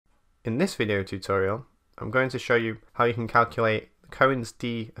In this video tutorial, I'm going to show you how you can calculate the Cohen's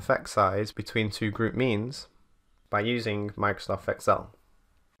d effect size between two group means by using Microsoft Excel.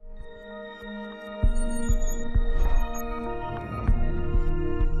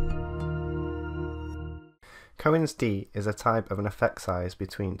 Cohen's d is a type of an effect size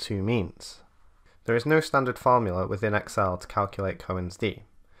between two means. There is no standard formula within Excel to calculate Cohen's d,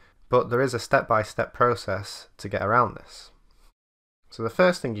 but there is a step-by-step process to get around this. So the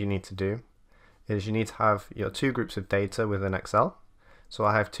first thing you need to do is you need to have your two groups of data within Excel. So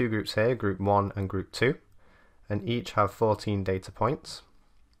I have two groups here, group 1 and group 2, and each have 14 data points.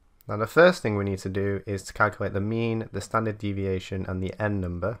 Now the first thing we need to do is to calculate the mean, the standard deviation and the n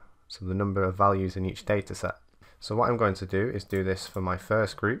number, so the number of values in each data set. So what I'm going to do is do this for my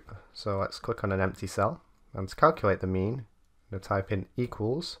first group. So let's click on an empty cell, and to calculate the mean, I'm going to type in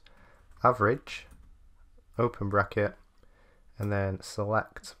equals average, open bracket, and then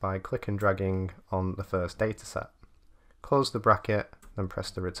select by click and dragging on the first data set. Close the bracket, then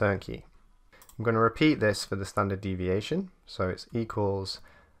press the return key. I'm going to repeat this for the standard deviation, so it's equals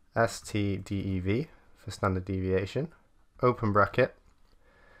STDEV for standard deviation, open bracket,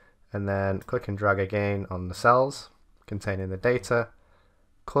 and then click and drag again on the cells containing the data,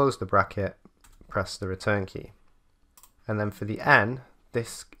 close the bracket, press the return key. And then for the n,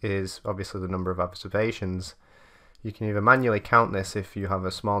 this is obviously the number of observations. You can either manually count this if you have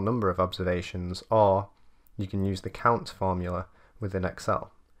a small number of observations, or you can use the count formula within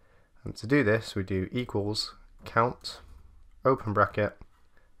Excel. And to do this, we do equals count, open bracket,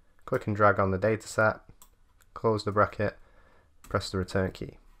 click and drag on the data set, close the bracket, press the return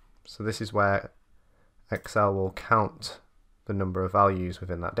key. So this is where Excel will count the number of values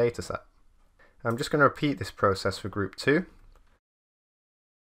within that data set. I'm just going to repeat this process for group 2.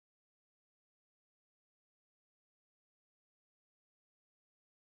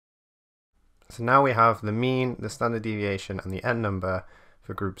 So now we have the mean, the standard deviation and the n number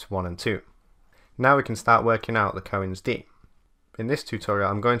for groups 1 and 2. Now we can start working out the Cohen's d. In this tutorial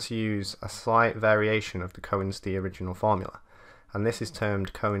I'm going to use a slight variation of the Cohen's d original formula, and this is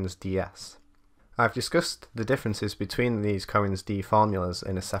termed Cohen's ds. I've discussed the differences between these Cohen's d formulas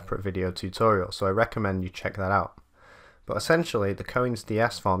in a separate video tutorial, so I recommend you check that out. But essentially the Cohen's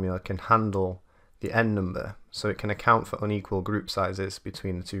ds formula can handle the n number, so it can account for unequal group sizes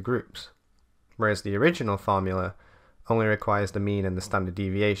between the two groups. Whereas the original formula only requires the mean and the standard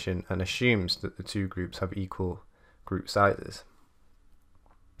deviation and assumes that the two groups have equal group sizes.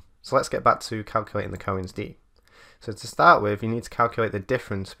 So let's get back to calculating the Cohen's d. So to start with, you need to calculate the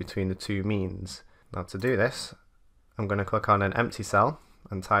difference between the two means. Now to do this, I'm going to click on an empty cell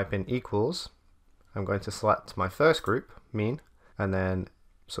and type in equals. I'm going to select my first group, mean, and then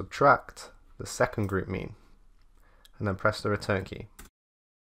subtract the second group mean, and then press the return key.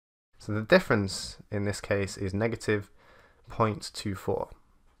 So the difference in this case is negative 0.24.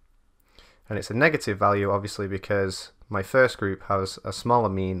 And it's a negative value obviously because my first group has a smaller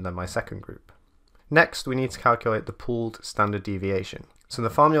mean than my second group. Next we need to calculate the pooled standard deviation. So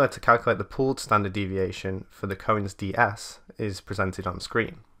the formula to calculate the pooled standard deviation for the Cohen's ds is presented on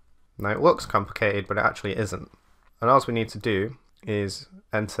screen. Now it looks complicated, but it actually isn't. And all we need to do is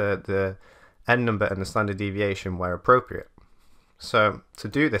enter the n number and the standard deviation where appropriate. So to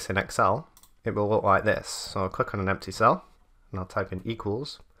do this in Excel, it will look like this. So I'll click on an empty cell and I'll type in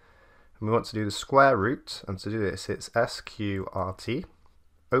equals. And we want to do the square root, and to do this it's SQRT,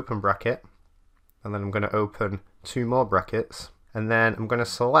 open bracket, and then I'm going to open two more brackets, and then I'm going to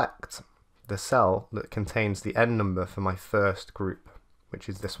select the cell that contains the n number for my first group, which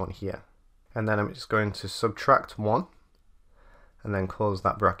is this one here. And then I'm just going to subtract 1 and then close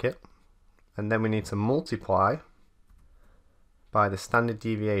that bracket. And then we need to multiply by the standard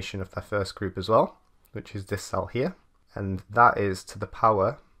deviation of the first group as well, which is this cell here, and that is to the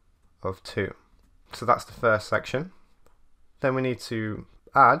power of 2. So that's the first section. Then we need to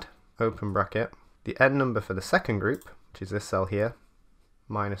add, open bracket, the n number for the second group, which is this cell here,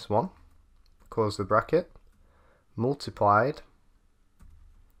 minus 1, close the bracket, multiplied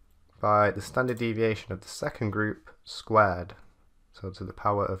by the standard deviation of the second group squared, so to the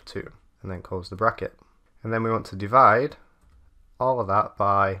power of 2, and then close the bracket. And then we want to divide all of that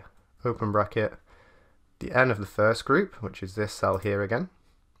by, open bracket, the n of the first group, which is this cell here again,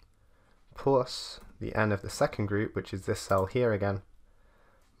 plus the n of the second group, which is this cell here again,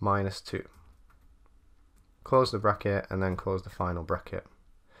 minus 2. Close the bracket and then close the final bracket.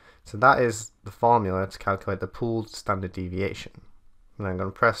 So that is the formula to calculate the pooled standard deviation. And I'm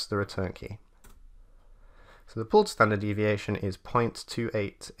going to press the return key. So the pooled standard deviation is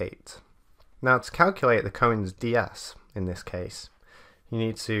 0.288. Now to calculate the Cohen's ds in this case, you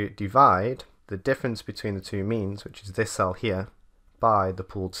need to divide the difference between the two means, which is this cell here, by the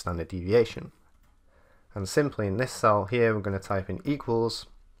pooled standard deviation. And simply in this cell here, we're going to type in equals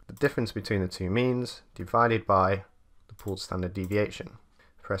the difference between the two means divided by the pooled standard deviation.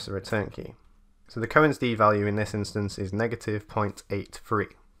 Press the return key. So the Cohen's d value in this instance is negative 0.83.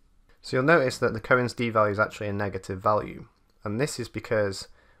 So you'll notice that the Cohen's d value is actually a negative value, and this is because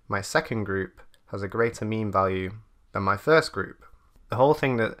my second group has a greater mean value than my first group. The whole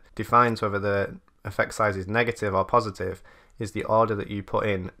thing that defines whether the effect size is negative or positive is the order that you put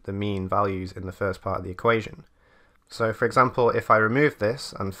in the mean values in the first part of the equation. So for example, if I removed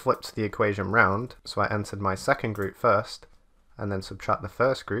this and flipped the equation round, so I entered my second group first, and then subtract the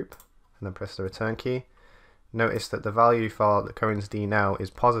first group, and then press the return key, notice that the value for the Cohen's d now is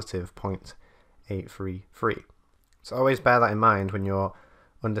positive 0.833. So always bear that in mind when you're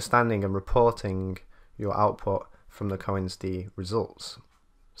understanding and reporting your output from the Cohen's d results.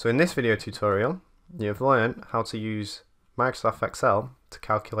 So in this video tutorial, you've learned how to use Microsoft Excel to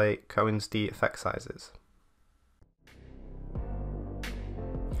calculate Cohen's d effect sizes.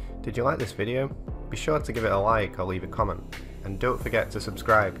 Did you like this video? Be sure to give it a like or leave a comment, and don't forget to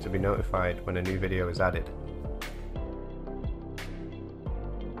subscribe to be notified when a new video is added.